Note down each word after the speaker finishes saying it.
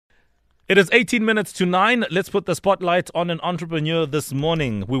It is 18 minutes to 9. Let's put the spotlight on an entrepreneur this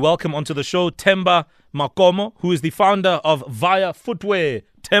morning. We welcome onto the show Themba Makomo, who is the founder of Vaya Footwear.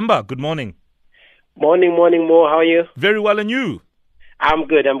 Themba, good morning. Morning, Mo. How are you? Very well, and you? I'm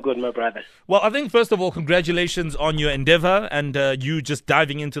good, my brother. Well, I think first of all, congratulations on your endeavor and you just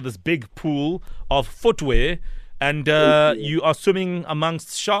diving into this big pool of footwear. And you are swimming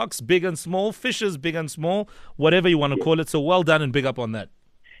amongst sharks, big and small, fishes, big and small, whatever you want to call it. So well done and big up on that.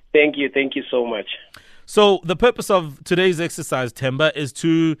 Thank you so much. So the purpose of today's exercise, Themba, is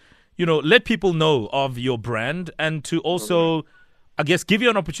to, let people know of your brand and to also, I guess, give you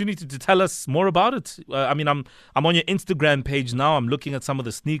an opportunity to tell us more about it. I'm on your Instagram page now. I'm looking at some of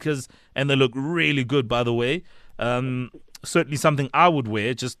the sneakers and they look really good, by the way. Certainly something I would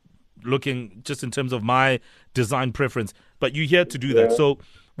wear, just in terms of my design preference. But you're here to do that. So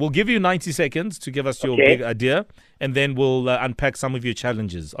we'll give you 90 seconds to give us your big idea, and then we'll unpack some of your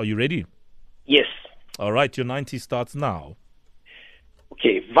challenges. Are you ready? Yes. All right, your 90 starts now.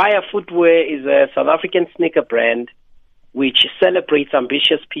 Okay, Vaya Footwear is a South African sneaker brand which celebrates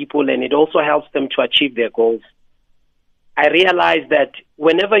ambitious people, and it also helps them to achieve their goals. I realize that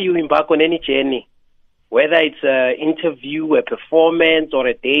whenever you embark on any journey, whether it's an interview, a performance, or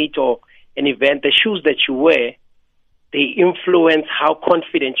a date, or an event, the shoes that you wear, they influence how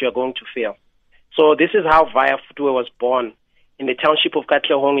confident you're going to feel. So this is how Vaya Footwear was born in the township of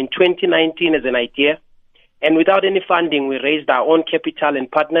Katlehong in 2019 as an idea. And without any funding, we raised our own capital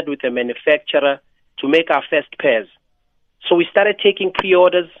and partnered with a manufacturer to make our first pairs. So we started taking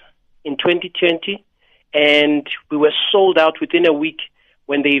pre-orders in 2020, and we were sold out within a week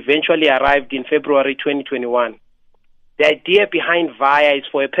when they eventually arrived in February 2021. The idea behind Vaya is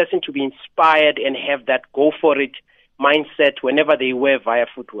for a person to be inspired and have that go-for-it mindset whenever they wear Vaya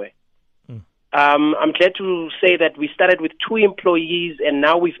Footwear. I'm glad to say that we started with 2 employees, and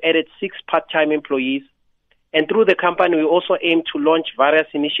now we've added 6 part-time employees. And through the company, we also aim to launch various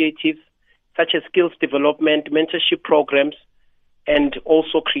initiatives such as skills development, mentorship programs, and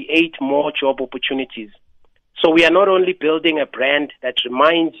also create more job opportunities. So we are not only building a brand that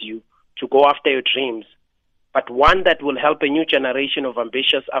reminds you to go after your dreams, but one that will help a new generation of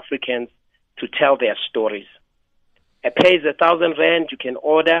ambitious Africans to tell their stories. A pair is 1,000 rand. You can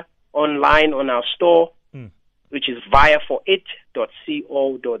order online on our store, which is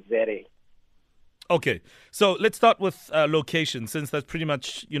viaforit.co.za. Okay, so let's start with location, since that's pretty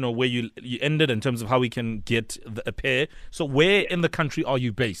much where you ended in terms of how we can get a pair. So where in the country are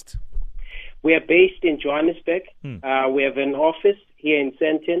you based? We are based in Johannesburg. We have an office here in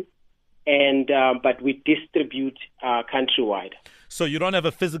Sandton, but we distribute countrywide. So you don't have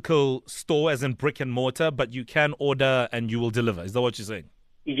a physical store as in brick and mortar, but you can order and you will deliver. Is that what you're saying?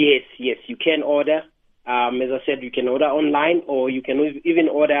 Yes, you can order. As I said, you can order online, or you can even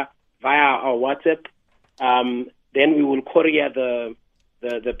order via our WhatsApp. Then we will courier the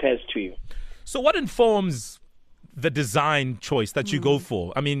pairs to you. So what informs the design choice that you go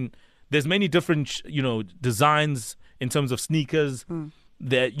for? I mean, there's many different, designs in terms of sneakers.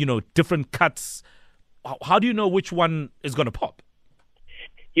 There, different cuts. How do you know which one is going to pop?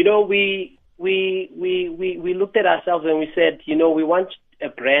 We looked at ourselves and we said, we want a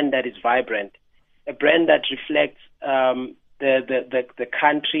brand that is vibrant, a brand that reflects the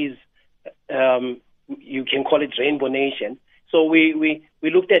country's, you can call it Rainbow Nation. So we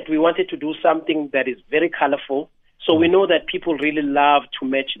wanted to do something that is very colorful. So we know that people really love to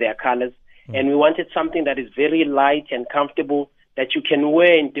match their colors, and we wanted something that is very light and comfortable that you can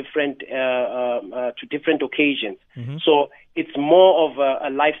wear in different to different occasions. So it's more of a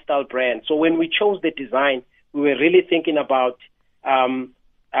lifestyle brand. So when we chose the design, we were really thinking about how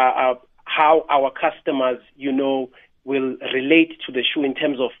our customers, will relate to the shoe in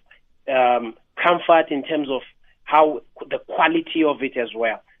terms of comfort, in terms of how the quality of it as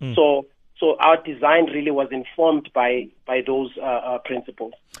well. So our design really was informed by those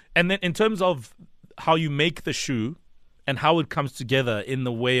principles. And then in terms of how you make the shoe and how it comes together in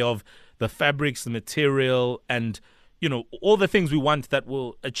the way of the fabrics, the material, and all the things we want that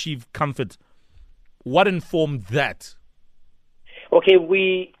will achieve comfort, what informed that? Okay,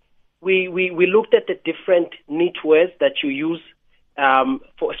 we looked at the different knitwears that you use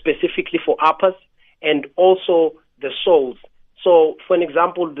specifically for uppers, and also the soles. So, for an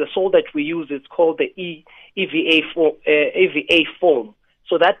example, the sole that we use is called the EVA foam.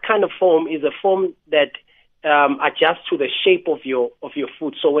 So that kind of foam is a foam that adjusts to the shape of your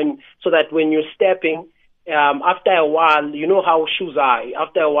foot. So that when you're stepping, after a while, you know how shoes are.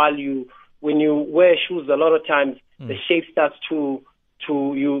 After a while, when you wear shoes, a lot of times the shape starts to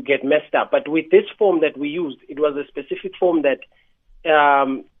you get messed up. But with this foam that we used, it was a specific foam that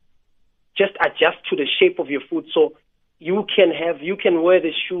just adjust to the shape of your foot. So you can wear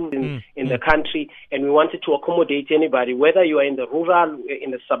the shoe in the country, and we wanted to accommodate anybody, whether you are in the rural,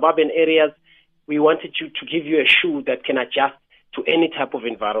 in the suburban areas. We wanted to give you a shoe that can adjust to any type of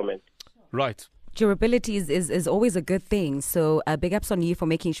environment. Right. Durability is always a good thing. So big ups on you for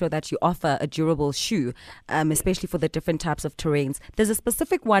making sure that you offer a durable shoe, especially for the different types of terrains. There's a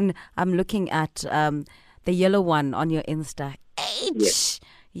specific one I'm looking at, the yellow one on your Insta. Yes.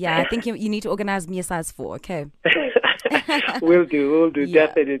 Yeah, I think you need to organize me a size 4, okay? We'll do, Yeah.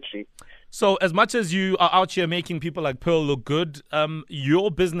 definitely. So as much as you are out here making people like Pearl look good, your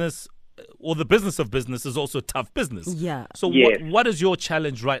business, or the business of business, is also tough business. Yeah. So Yes. what is your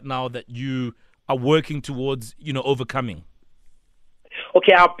challenge right now that you are working towards, overcoming?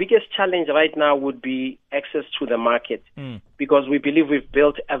 Okay, our biggest challenge right now would be access to the market, because we believe we've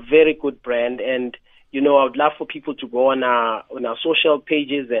built a very good brand, and I would love for people to go on our social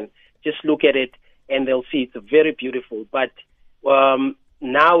pages and just look at it, and they'll see it's very beautiful. But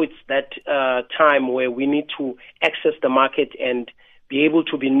now it's that time where we need to access the market and be able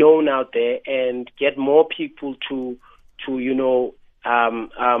to be known out there and get more people to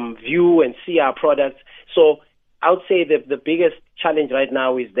view and see our products. So I would say that the biggest challenge right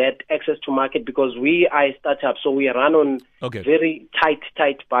now is that access to market, because we are a startup, so we run on very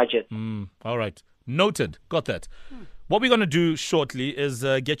tight budgets. All right. Noted. Got that. What we're going to do shortly is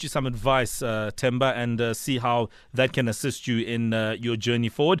get you some advice, Themba, and see how that can assist you in your journey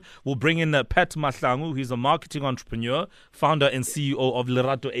forward. We'll bring in Pat Mahlangu, who's a marketing entrepreneur, founder and CEO of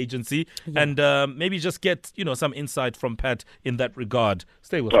Lerato Agency, and maybe just get some insight from Pat in that regard.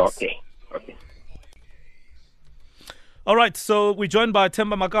 Stay with us. Okay. All right, so we're joined by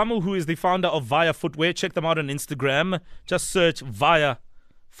Themba Makomo, who is the founder of Vaya Footwear. Check them out on Instagram. Just search Vaya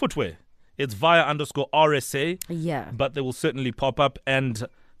Footwear. It's Vaya_RSA. Yeah. But they will certainly pop up, and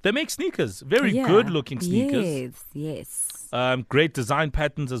they make sneakers. Very good looking sneakers. Yes. Great design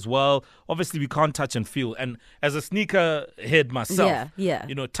patterns as well. Obviously, we can't touch and feel. And as a sneaker head myself,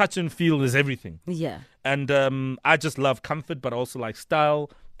 touch and feel is everything. Yeah. And I just love comfort, but also like style.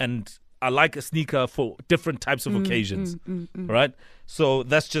 And I like a sneaker for different types of occasions, right? So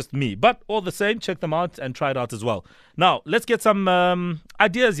that's just me. But all the same, check them out and try it out as well. Now, let's get some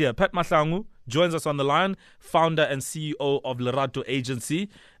ideas here. Pat Mahlangu joins us on the line, founder and CEO of Lerato Agency.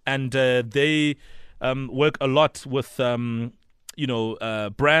 And they work a lot with,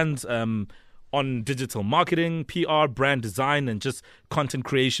 brands on digital marketing, PR, brand design, and just content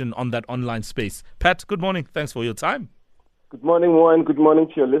creation on that online space. Pat, good morning. Thanks for your time. Good morning, Warren. Good morning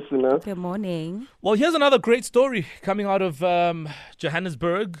to your listeners. Good morning. Well, here's another great story coming out of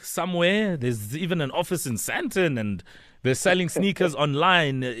Johannesburg somewhere. There's even an office in Sandton, and they're selling sneakers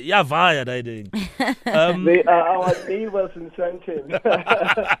online. Yeah, Vaya, they doing. They are our neighbors in Sandton.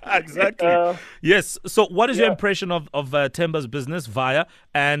 Exactly. Yes. So what is your impression of Themba's business, Vaya,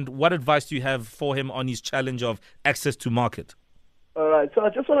 and what advice do you have for him on his challenge of access to market? All right. So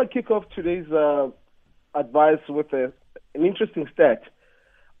I just want to kick off today's advice with an interesting stat.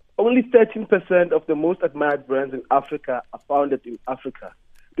 Only 13% of the most admired brands in Africa are founded in Africa.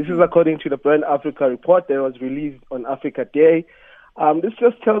 This is according to the Brand Africa report that was released on Africa Day. This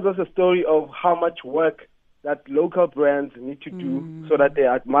just tells us a story of how much work that local brands need to do so that they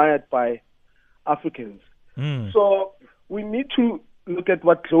are admired by Africans. So we need to look at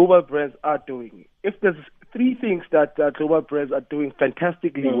what global brands are doing. If there's three things that global brands are doing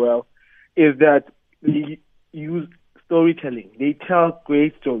fantastically well, is that they use storytelling. They tell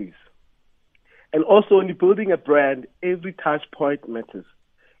great stories. And also, when you're building a brand, every touch point matters.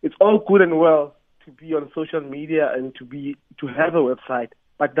 It's all good and well to be on social media and to have a website,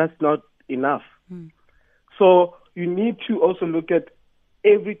 but that's not enough. So you need to also look at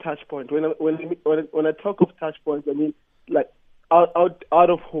every touch point. When I talk of touch points, I mean like out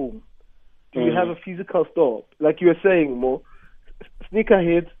of home. Do you have a physical store? Like you were saying, Mo,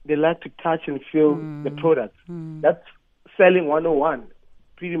 sneakerheads, they like to touch and feel the product. That's selling 101,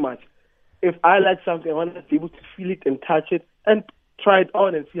 pretty much. If I like something, I want to be able to feel it and touch it and try it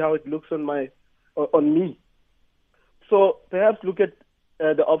on and see how it looks on me. So perhaps look at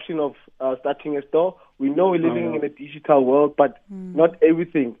the option of starting a store. We know we're living in a digital world, but not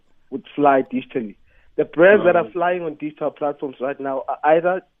everything would fly digitally. The brands that are flying on digital platforms right now are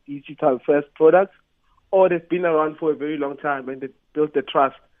either digital-first products, or they've been around for a very long time and they've built the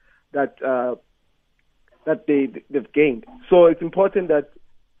trust that they've gained. So it's important that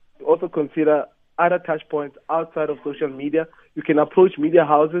you also consider other touch points outside of social media. You can approach media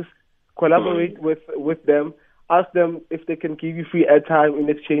houses, collaborate with them, ask them if they can give you free airtime in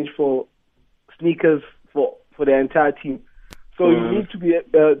exchange for sneakers for their entire team. So you need to be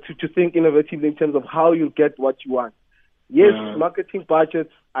to think innovatively in terms of how you get what you want. Yes, marketing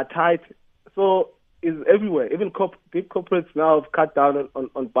budgets are tight, so it's everywhere. Even big corporates now have cut down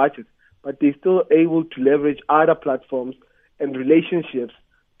on budgets, but they're still able to leverage other platforms and relationships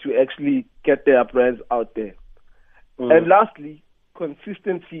to actually get their brands out there. And lastly,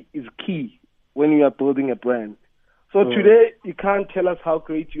 consistency is key when you are building a brand. So today, you can't tell us how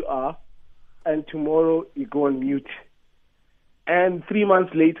great you are, and tomorrow you go on mute. And 3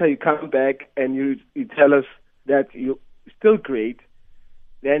 months later, you come back and you tell us that you're still great,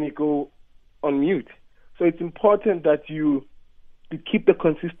 then you go on mute. So it's important that you keep the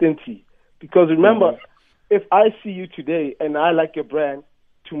consistency. Because remember, if I see you today and I like your brand,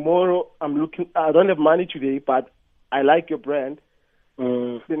 tomorrow I don't have money today, but I like your brand.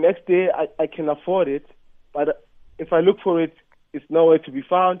 The next day I can afford it, but if I look for it, it's nowhere to be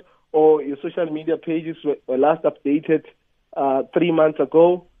found, or your social media pages were last updated 3 months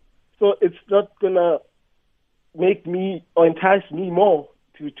ago. So it's not going to make me or entice me more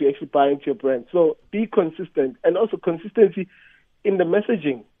to actually buy into your brand. So be consistent, and also consistency in the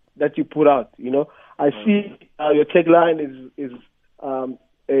messaging that you put out. You know, I see your tagline is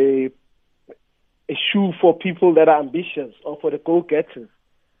a shoe for people that are ambitious or for the go-getters.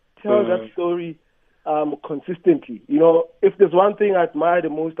 Tell that story consistently. You know, if there's one thing I admire the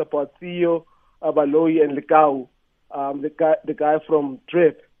most about Theo, Abaloyi, and Lekau, the guy from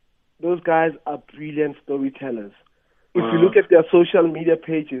Drip, those guys are brilliant storytellers. If you look at their social media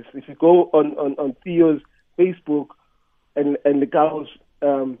pages, if you go on Theo's Facebook and Lekau's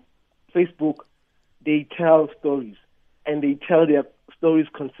Facebook, they tell stories, and they tell their stories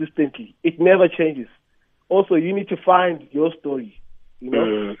consistently. It never changes. Also, you need to find your story, you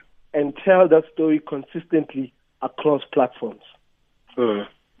know, and tell that story consistently across platforms.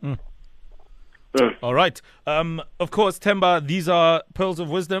 All right. Of course, Themba, these are pearls of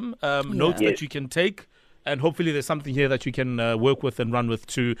wisdom, notes that you can take, and hopefully there's something here that you can work with and run with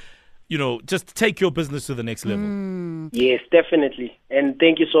to, you know, just take your business to the next level. Yes, definitely. And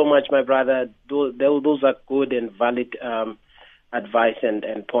thank you so much, my brother. Those are good and valid advice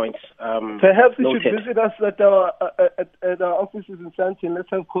and points. Perhaps you noted. should visit us at our offices in Sandton. Let's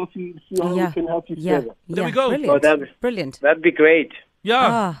have coffee and see how we can help you further. There we go. Brilliant. Brilliant. That'd be great.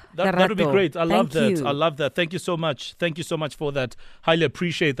 Yeah, that would be Lerato. great. I love Thank that. you. I love that. Thank you so much. Thank you so much for that. Highly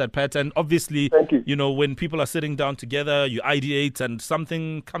appreciate that, Pat. And obviously, Thank you. you know, when people are sitting down together, you ideate and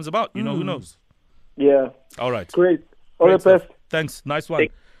something comes about. You know, who knows? Yeah. All right. Great. All Great the best. stuff. Thanks. Nice one.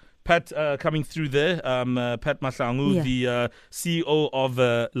 Pat coming through there. Pat Mahlangu, the CEO of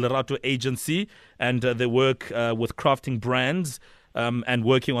Lerato Agency, and they work with crafting brands and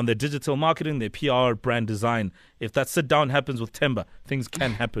working on their digital marketing, their PR, brand design. If that sit down happens with Themba, things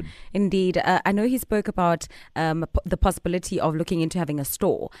can happen. Indeed. I know he spoke about the possibility of looking into having a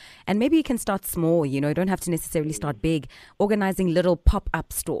store. And maybe you can start small, you know, you don't have to necessarily start big, organizing little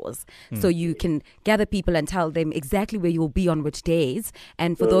pop-up stores. So you can gather people and tell them exactly where you'll be on which days.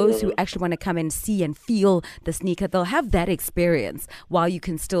 And for those who actually want to come and see and feel the sneaker, they'll have that experience while they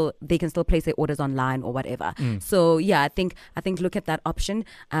can still place their orders online or whatever. So yeah, I think look at that option.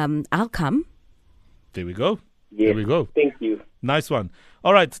 I'll come. There we go. Yes. There we go. Thank you. Nice one.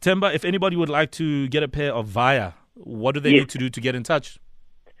 All right, Themba, if anybody would like to get a pair of Vaya, what do they need to do to get in touch?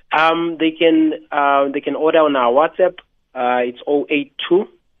 They can order on our WhatsApp. It's 082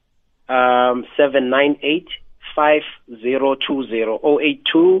 798 5020.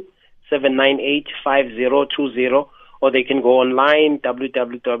 082 798 5020. Or they can go online,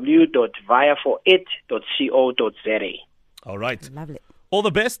 www.vayaforit.co.za. All right. Lovely. All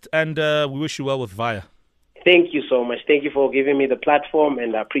the best, and we wish you well with Vaya. Thank you so much. Thank you for giving me the platform,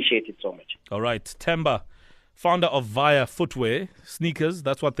 and I appreciate it so much. All right. Themba, founder of Vaya Footwear, sneakers,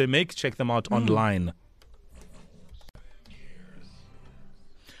 that's what they make. Check them out online.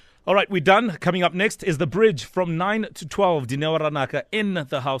 All right, we're done. Coming up next is The Bridge from 9 to 12. Dineo Ranaka in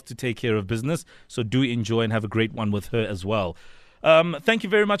the house to take care of business. So do enjoy and have a great one with her as well. Thank you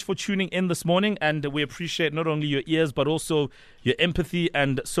very much for tuning in this morning, and we appreciate not only your ears but also your empathy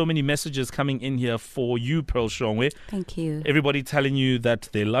and so many messages coming in here for you, Pearl Shongwe. Thank you. Everybody telling you that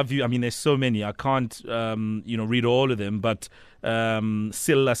they love you. I mean, there's so many. I can't, read all of them, but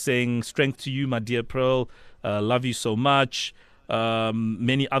Silla saying, strength to you, my dear Pearl. Love you so much.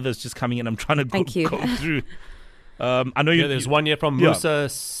 Many others just coming in. I'm trying to go through. I know there's one here from Musa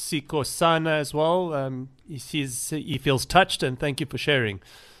Sikosana as well. He says he feels touched and thank you for sharing.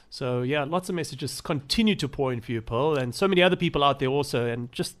 So yeah, lots of messages continue to pour in for you, Pearl, and so many other people out there also,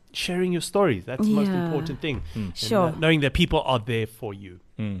 and just sharing your stories. That's the most important thing. Sure. And, knowing that people are there for you.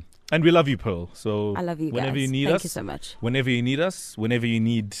 And we love you, Pearl. So I love you whenever guys. you need Thank us, you so much. whenever you need us, whenever you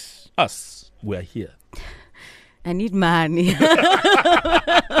need us, we're here. I need money.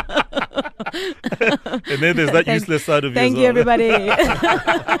 And then there's that useless side of you. Thank as you, well. everybody.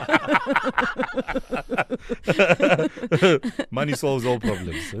 Money solves all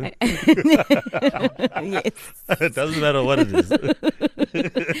problems. Eh? Yes. It doesn't matter what it is.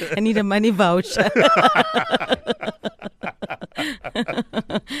 I need a money voucher.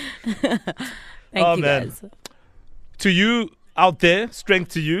 Thank you, man. guys. To you out there,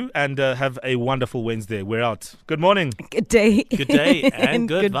 strength to you, and have a wonderful Wednesday. We're out. Good morning. Good day. Good day and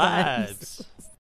good vibes. vibes.